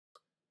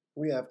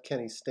We have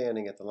Kenny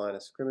standing at the line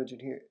of scrimmage in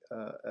here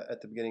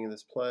at the beginning of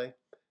this play,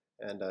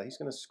 and he's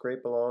going to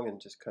scrape along and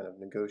just kind of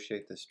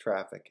negotiate this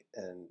traffic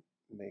and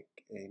make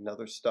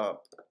another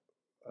stop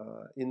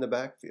in the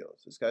backfield.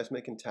 This guy's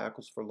making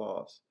tackles for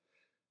loss.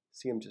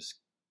 See him just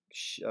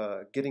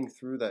getting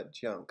through that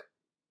junk.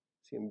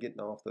 See him getting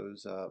off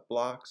those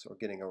blocks or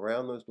getting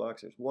around those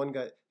blocks. There's one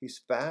guy,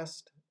 he's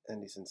fast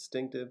and he's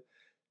instinctive.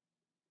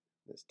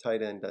 This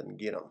tight end doesn't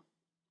get him.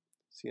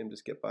 See him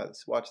just get by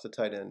this. Watch the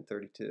tight end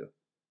 32.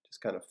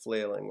 Just kind of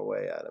flailing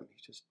away at him.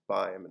 He's just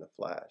by him in a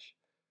flash.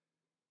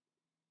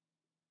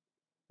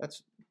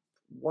 That's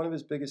one of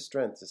his biggest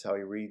strengths is how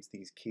he reads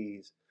these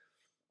keys.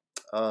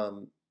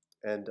 And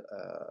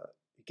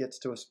he gets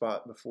to a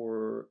spot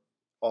before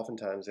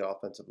oftentimes the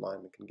offensive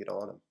lineman can get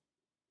on him.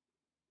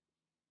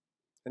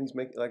 And he's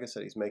making, like I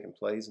said, he's making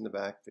plays in the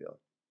backfield.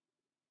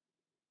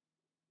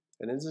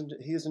 And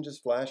he isn't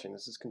just flashing.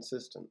 This is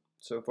consistent.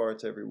 So far,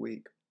 it's every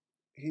week.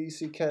 You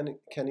see Kenny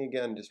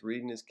again just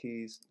reading his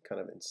keys, kind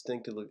of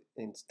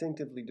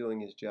instinctively doing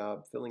his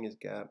job, filling his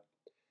gap,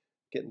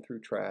 getting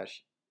through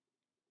trash,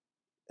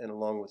 and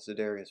along with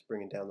Za'Darius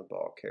bringing down the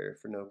ball carrier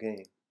for no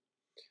gain.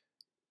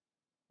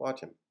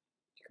 Watch him.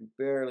 You can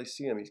barely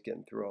see him. He's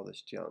getting through all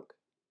this junk.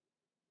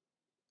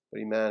 But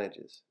he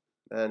manages.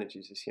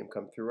 You see him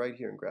come through right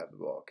here and grab the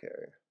ball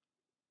carrier.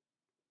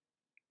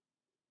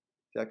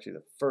 He's actually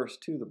the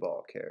first to the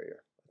ball carrier.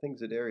 I think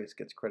Za'Darius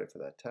gets credit for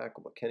that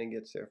tackle, but Kenny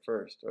gets there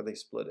first, or they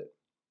split it.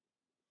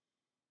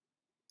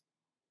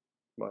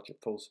 Watch it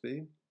full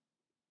speed.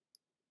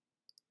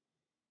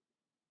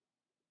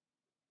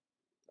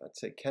 I'd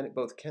say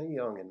both Kenny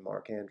Young and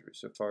Mark Andrews,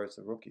 so far as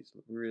the rookies,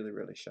 really,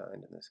 really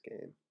shined in this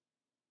game.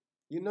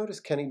 You notice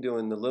Kenny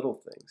doing the little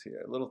things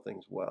here, little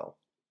things well,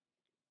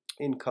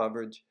 in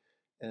coverage.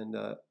 And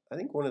I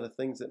think one of the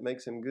things that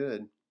makes him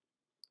good,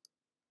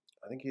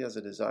 I think he has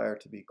a desire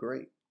to be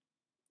great.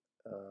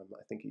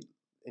 I think he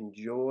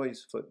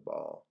enjoys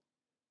football.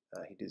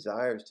 He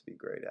desires to be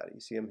great at it. You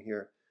see him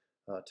here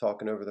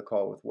talking over the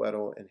call with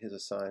Weddle and his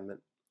assignment.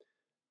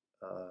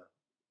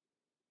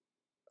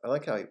 I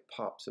like how he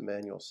pops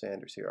Emmanuel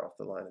Sanders here off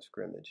the line of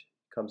scrimmage.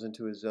 Comes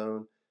into his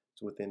zone.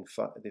 It's within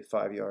the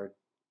 5-yard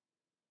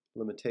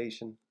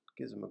limitation.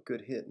 Gives him a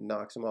good hit and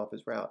knocks him off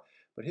his route.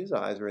 But his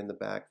eyes are in the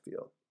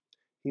backfield.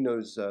 He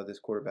knows this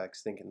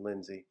quarterback's thinking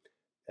Lindsey,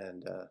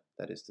 and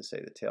that is to say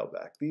the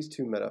tailback. These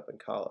two met up in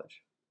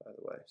college, by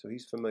the way, so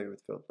he's familiar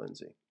with Philip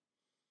Lindsay.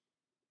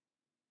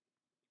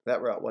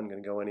 That route wasn't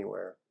going to go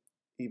anywhere,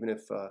 even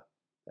if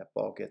that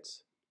ball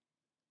gets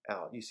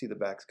out. You see the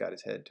back's got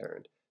his head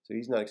turned, so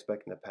he's not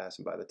expecting to pass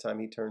him. By the time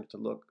he turns to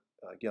look,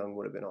 Young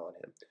would have been on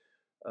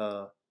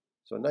him.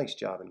 So a nice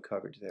job in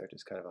coverage there,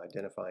 just kind of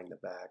identifying the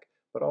back,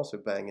 but also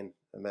banging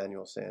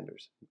Emmanuel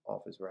Sanders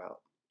off his route.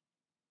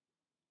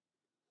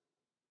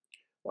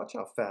 Watch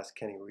how fast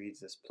Kenny reads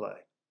this play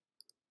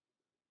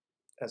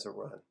as a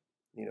run.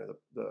 You know,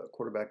 the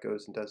quarterback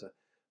goes and does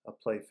a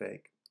play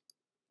fake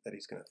that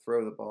he's going to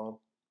throw the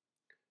ball,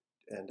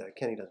 and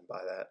Kenny doesn't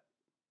buy that.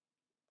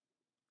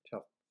 Watch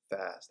how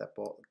fast that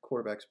ball. The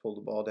quarterback's pulled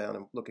the ball down,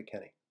 and look at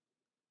Kenny.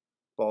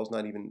 Ball's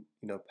not even,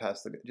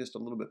 past just a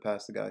little bit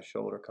past the guy's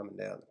shoulder coming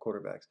down. The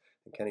quarterback's,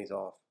 and Kenny's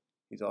off.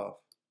 He's off.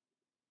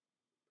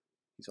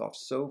 He's off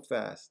so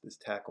fast this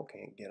tackle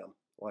can't get him.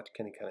 Watch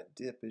Kenny kind of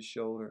dip his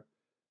shoulder.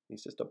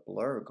 He's just a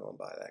blur going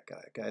by that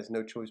guy. The guy has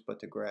no choice but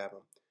to grab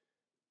him.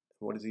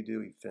 And what does he do?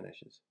 He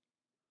finishes.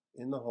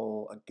 In the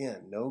hole.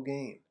 Again, no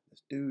gain.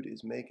 This dude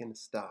is making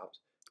stops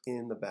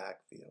in the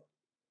backfield.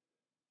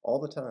 All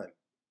the time.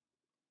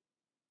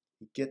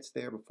 He gets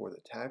there before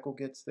the tackle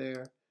gets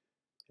there.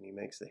 And he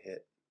makes the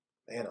hit.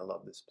 Man, I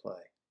love this play.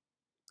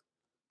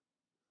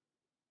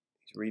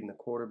 He's reading the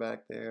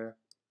quarterback there.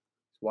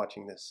 He's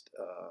watching this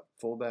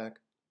fullback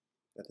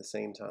at the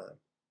same time.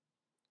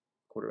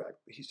 Quarterback,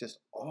 he's just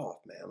off,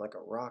 man, like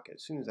a rocket.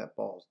 As soon as that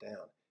ball's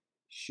down,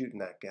 shooting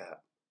that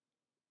gap,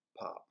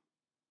 pop.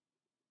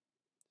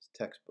 It's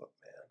textbook,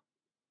 man.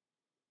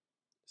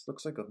 This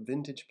looks like a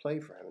vintage play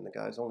for him, and the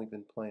guy's only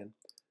been playing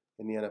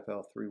in the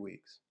NFL 3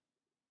 weeks.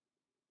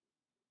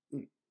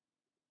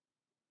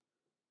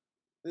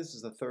 This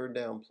is the third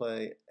down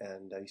play,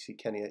 and you see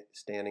Kenny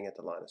standing at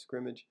the line of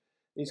scrimmage.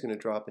 He's going to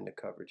drop into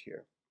coverage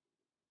here.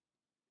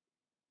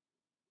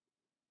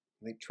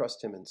 They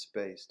trust him in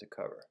space to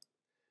cover.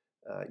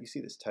 You see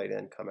this tight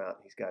end come out,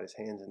 and he's got his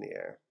hands in the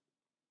air.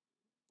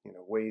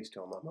 Waves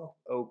to him, I'm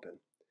open,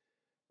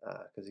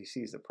 because he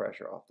sees the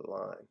pressure off the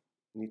line.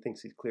 And he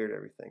thinks he's cleared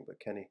everything, but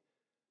Kenny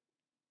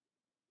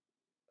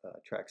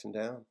tracks him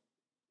down.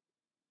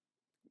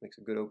 Makes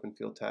a good open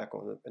field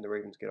tackle, and the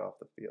Ravens get off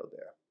the field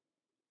there.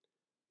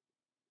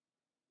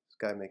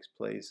 This guy makes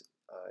plays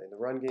in the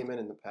run game and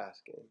in the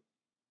pass game.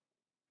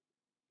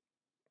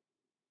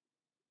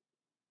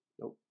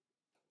 Nope.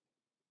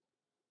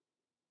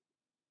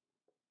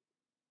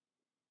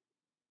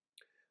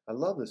 I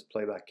love this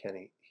play by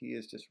Kenny. He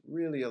is just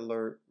really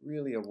alert,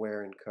 really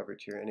aware in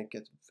coverage here, and it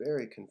gets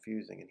very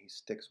confusing, and he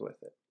sticks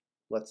with it.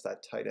 Lets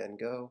that tight end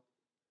go,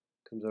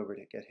 comes over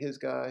to get his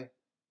guy,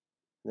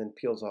 and then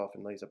peels off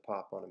and lays a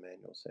pop on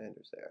Emmanuel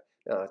Sanders there.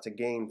 Now, it's a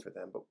gain for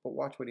them, but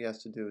watch what he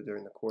has to do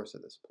during the course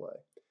of this play.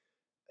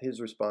 His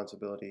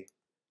responsibility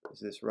is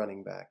this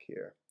running back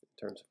here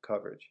in terms of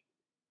coverage.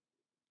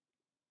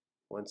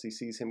 Once he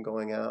sees him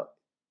going out,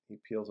 he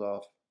peels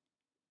off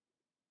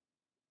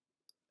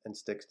and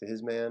sticks to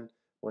his man.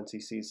 Once he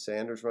sees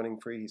Sanders running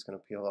free, he's going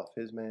to peel off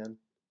his man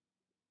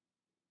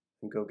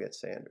and go get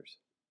Sanders.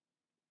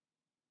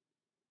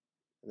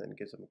 And then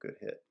gives him a good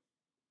hit.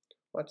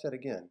 Watch that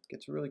again.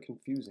 Gets really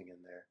confusing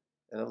in there.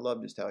 And I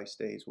love just how he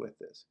stays with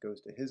this.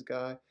 Goes to his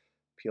guy,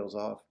 peels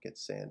off,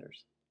 gets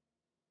Sanders.